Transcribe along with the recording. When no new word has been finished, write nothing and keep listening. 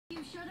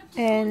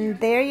And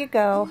there you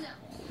go.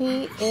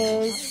 He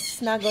is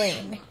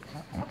snuggling.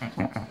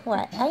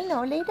 What? I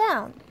know, lay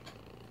down.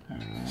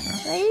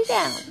 Lay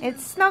down.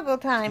 It's snuggle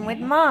time with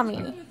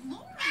Mommy.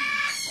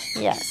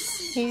 Yes,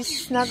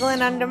 he's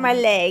snuggling under my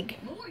leg.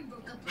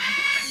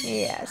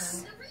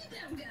 Yes.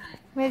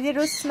 My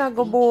little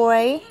snuggle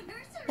boy.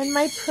 And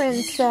my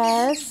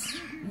princess.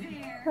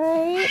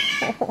 Right?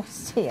 Oh,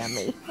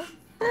 Sammy.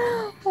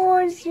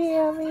 Oh,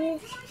 Sammy.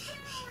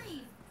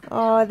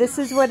 Oh, this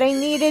is what I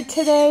needed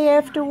today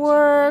after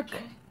work.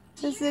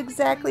 This is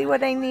exactly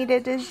what I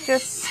needed, is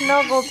just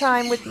snuggle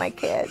time with my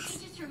kids.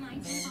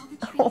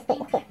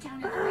 Oh,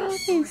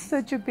 he's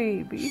such a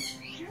baby.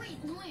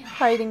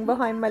 Hiding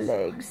behind my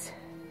legs.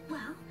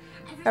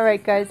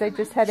 Alright guys, I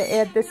just had to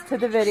add this to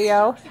the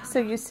video so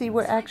you see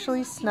we're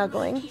actually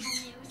snuggling.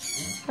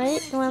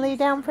 Right? You want to lay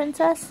down,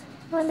 princess?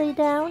 You want to lay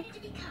down?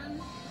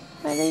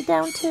 Want to lay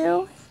down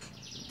too?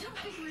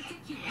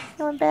 You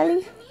want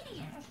belly?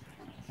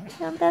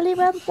 You want belly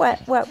rub?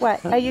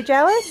 What? Are you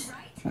jealous?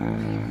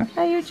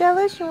 Are you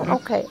jealous?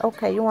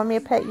 Okay. You want me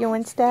to pet you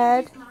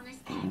instead?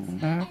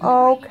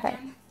 Okay.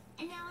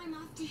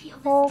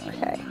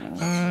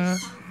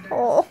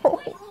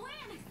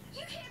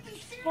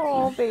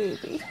 Oh,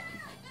 baby.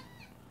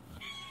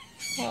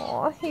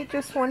 Oh, he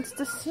just wants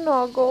to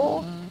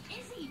snuggle.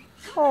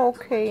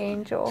 Okay,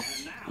 Angel.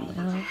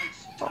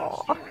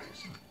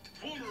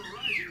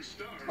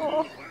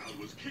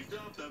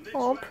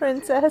 Oh,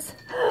 Princess.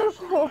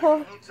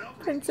 Oh,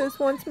 Princess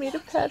wants me to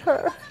pet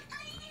her.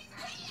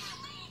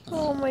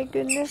 Oh my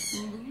goodness.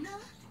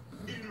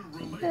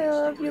 I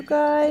love you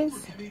guys.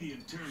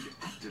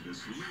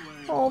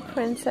 Oh,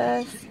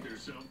 Princess.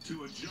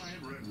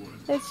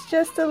 It's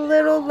just a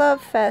little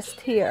love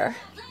fest here.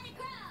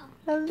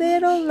 A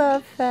little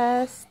love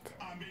fest.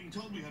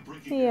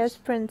 Yes,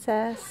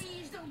 Princess.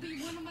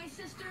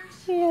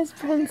 Yes,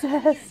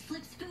 Princess.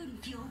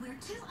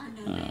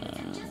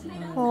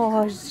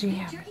 Oh,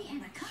 Jim.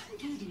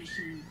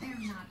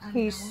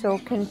 He's so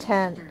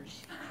content.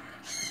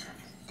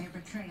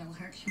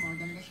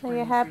 Are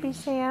you happy,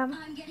 Sam?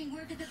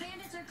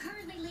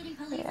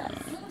 Yes.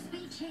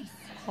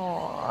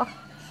 Aww.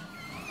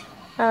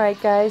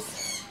 Alright,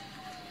 guys.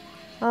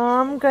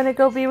 I'm gonna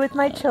go be with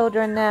my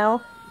children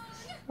now.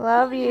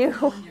 Love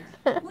you.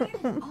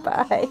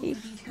 Bye.